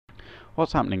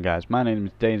What's happening, guys? My name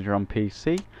is Danger on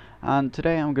PC, and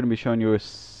today I'm going to be showing you a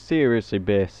seriously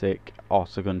basic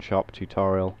GunShop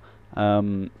tutorial.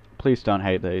 Please don't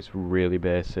hate that it's really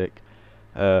basic.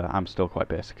 I'm still quite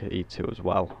basic at E2 as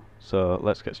well. So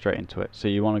let's get straight into it. So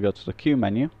you want to go to the Q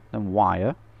menu, then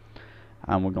Wire,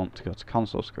 and we're going to go to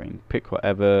console screen. Pick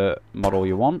whatever model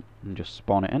you want and just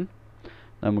spawn it in.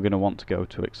 Then we're going to want to go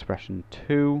to expression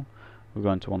 2. We're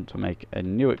going to want to make a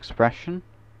new expression,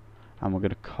 and we're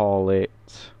going to call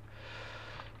it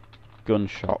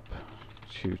GunShop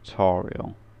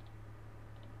tutorial.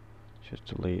 Just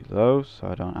delete those so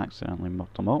I don't accidentally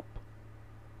muck them up.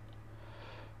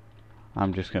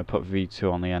 I'm just going to put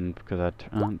V2 on the end because I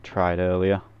tried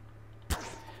earlier.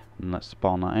 And let's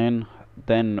spawn that in.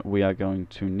 Then we are going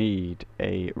to need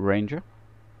a ranger,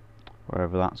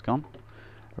 wherever that's gone.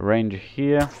 A ranger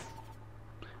here,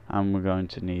 and we're going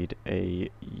to need a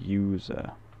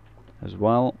user as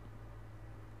well.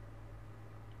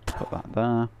 Put that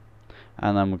there,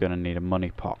 and then we're going to need a money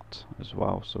pot as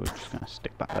well, so we're just going to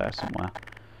stick that there somewhere.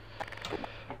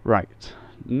 Right,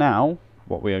 now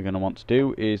what we are going to want to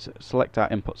do is select our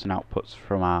inputs and outputs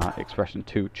from our expression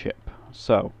 2 chip.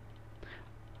 So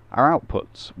our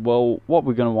outputs, well, what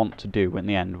we're going to want to do in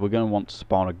the end, we're going to want to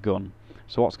spawn a gun.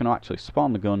 So what's going to actually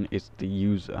spawn the gun is the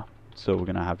user, so we're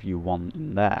going to have U1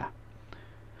 in there.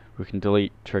 We can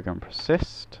delete trigger and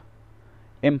persist.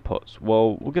 Inputs,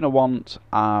 well, we're going to want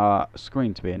our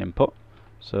screen to be an input,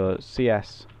 so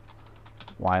CS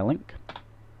Y-link.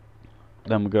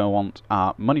 Then we're going to want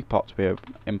our money pot to be an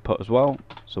input as well,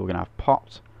 so we're going to have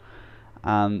pot.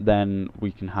 And then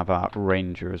we can have our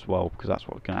ranger as well, because that's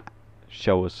what's going to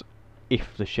show us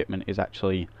if the shipment is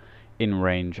actually in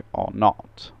range or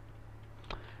not.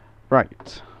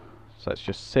 Right, so let's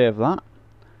just save that.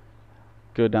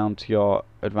 Go down to your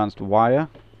advanced wire.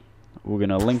 We're going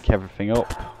to link everything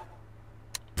up.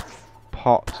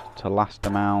 Pot to last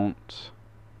amount,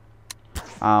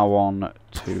 R1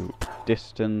 to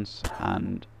distance,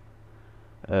 and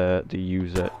the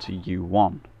user to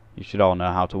U1. You should all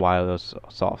know how to wire those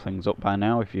sort of things up by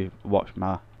now if you've watched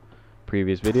my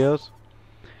previous videos.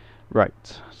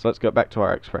 Right, so let's go back to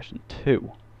our expression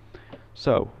 2.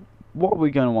 So what are we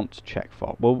going to want to check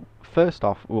for? Well, first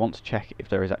off, we want to check if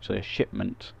there is actually a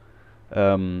shipment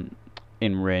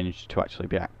in range to actually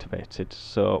be activated.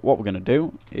 So what we're going to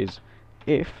do is,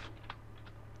 if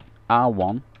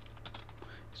R1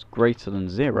 is greater than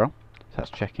 0, so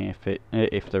that's checking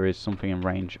if there is something in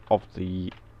range of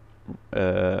the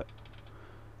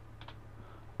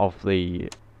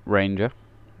ranger,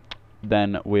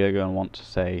 then we are going to want to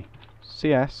say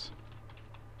CS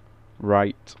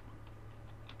write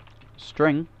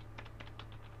string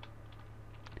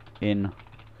in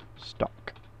stock.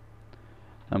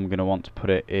 I'm going to want to put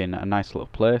it in a nice little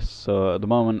place, so at the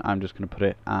moment I'm just going to put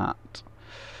it at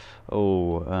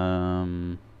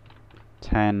 10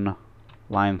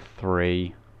 line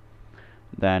 3.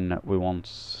 Then we want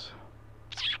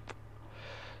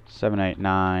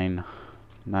 789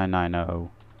 990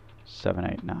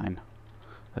 789.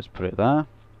 Let's put it there.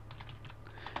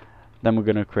 Then we're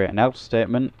going to create an else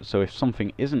statement, so if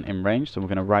something isn't in range, then we're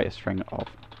going to write a string of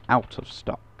out of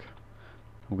stock.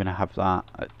 We're going to have that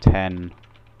at 10,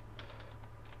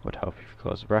 would help if you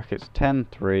close the brackets, 10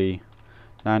 3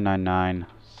 999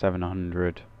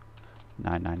 700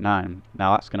 999.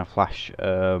 Now that's going to flash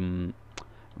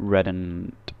red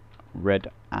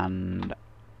and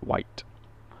white.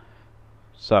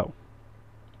 So,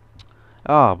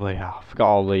 oh bloody hell, I forgot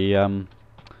all the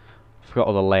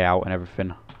layout and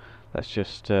everything. Let's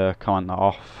just comment that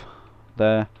off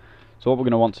there. So what we're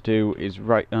going to want to do is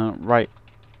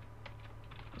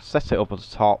set it up at the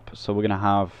top. So we're going to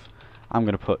have, I'm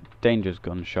going to put Danger's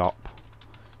GunShop,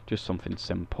 just something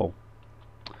simple,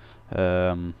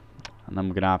 and then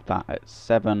we're going to have that at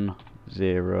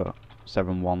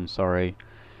 7071, sorry,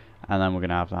 and then we're going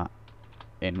to have that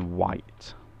in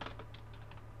white.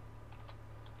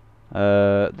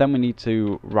 Then we need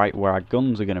to write where our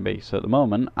guns are going to be. So at the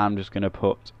moment I'm just going to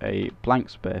put a blank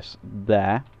space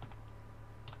there,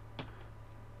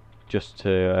 just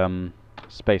to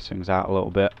space things out a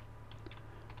little bit.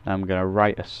 Then I'm going to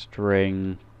write a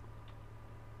string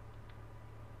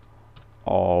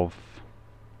of,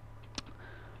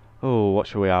 oh, what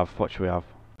should we have?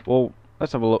 Well,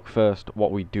 let's have a look first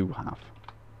what we do have.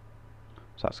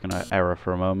 So that's going to error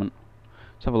for a moment.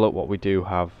 Let's have a look what we do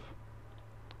have.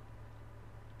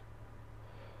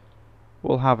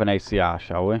 We'll have an ACR,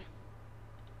 shall we?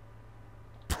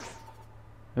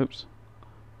 Oops.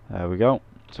 There we go.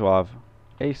 So we'll have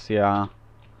ACR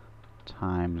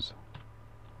times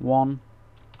 1.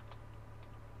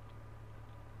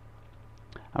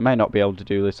 I may not be able to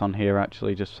do this on here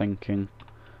actually, just thinking,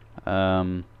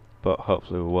 but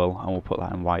hopefully we will, and we'll put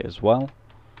that in white as well.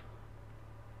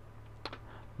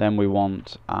 Then we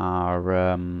want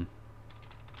our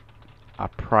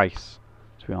price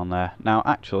to be on there. Now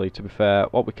actually, to be fair,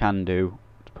 what we can do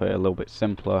to put it a little bit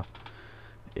simpler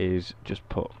is just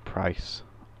put price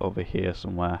over here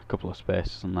somewhere, a couple of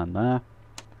spaces and then there,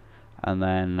 and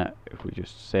then if we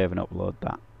just save and upload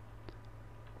that,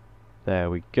 there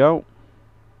we go.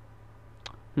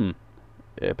 It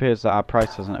appears that our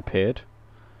price hasn't appeared,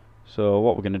 so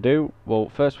what we're going to do, well,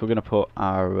 first we're going to put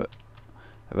our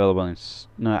available in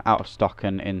out of stock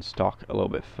and in stock a little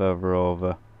bit further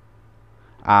over.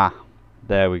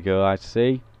 There we go, I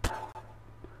see.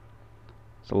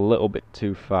 It's a little bit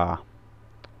too far.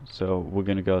 So we're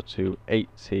going to go to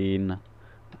 18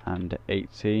 and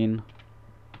 18.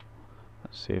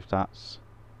 Let's see if that's...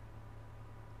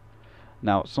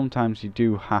 Now sometimes you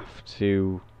do have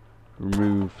to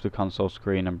remove the console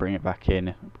screen and bring it back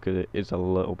in because it is a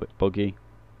little bit buggy,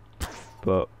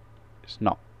 but it's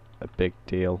not a big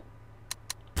deal.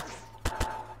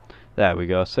 There we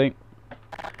go, see?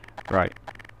 Right.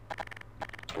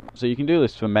 So you can do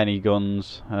this for many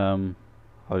guns. I'll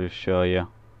just show you.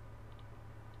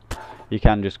 You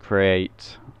can just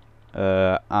create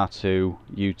R2,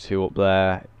 U2 up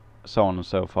there, so on and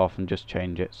so forth, and just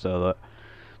change it so that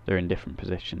they're in different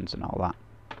positions and all that.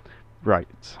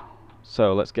 Right,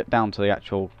 so let's get down to the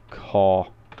actual core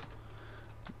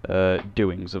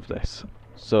doings of this.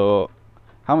 So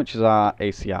how much is our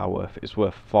ACR worth? It's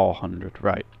worth 400,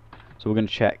 right. So we're going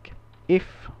to check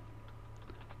if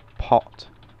pot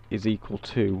is equal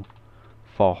to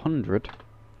 400,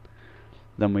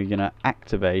 then we're going to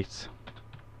activate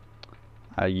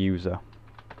our user,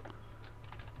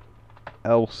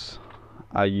 else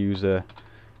our user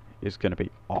is going to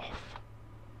be off,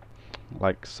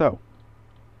 like so.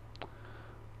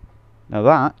 Now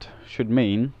that should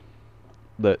mean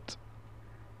that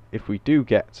if we do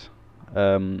get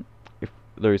if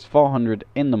there is 400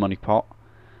 in the money pot,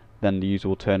 then the user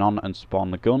will turn on and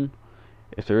spawn the gun.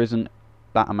 If there isn't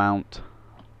that amount,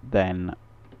 then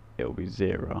it will be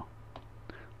 0,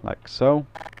 like so.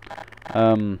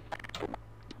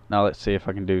 Now let's see if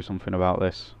I can do something about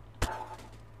this.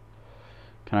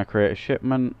 Can I create a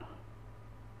shipment?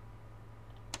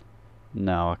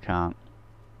 No, I can't.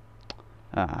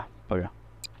 Bugger.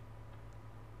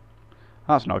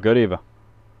 That's not good either.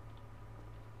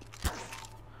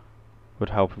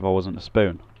 Would help if I wasn't a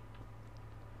spoon.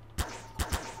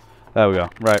 There we go.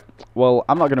 Right. Well,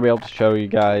 I'm not going to be able to show you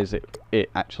guys it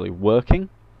actually working.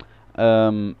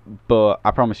 But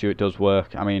I promise you it does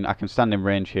work. I mean, I can stand in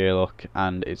range here, look,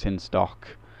 and it's in stock.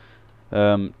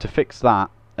 To fix that,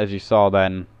 as you saw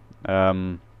then,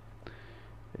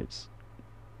 it's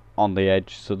on the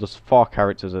edge, so there's 4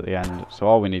 characters at the end, so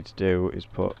all we need to do is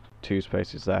put 2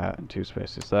 spaces there and 2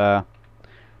 spaces there,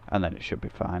 and then it should be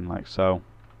fine, like so.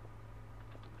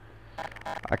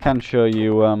 I can show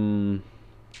you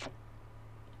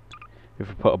if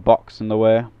we put a box in the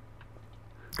way,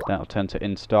 then it'll turn to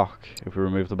in stock. If we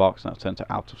remove the box, then it'll turn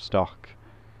to out of stock.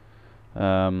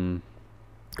 I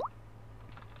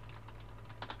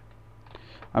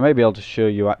may be able to show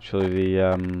you actually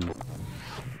the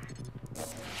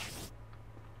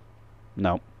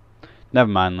no, never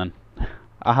mind then.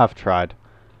 I have tried.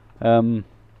 But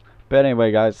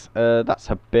anyway guys, that's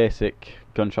a basic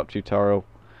GunShop tutorial.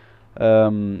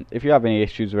 If you have any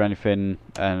issues or anything,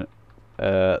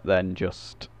 then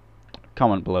just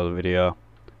comment below the video.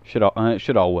 It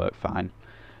should all work fine.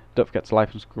 Don't forget to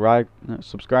like and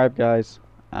subscribe guys,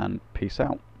 and peace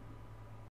out.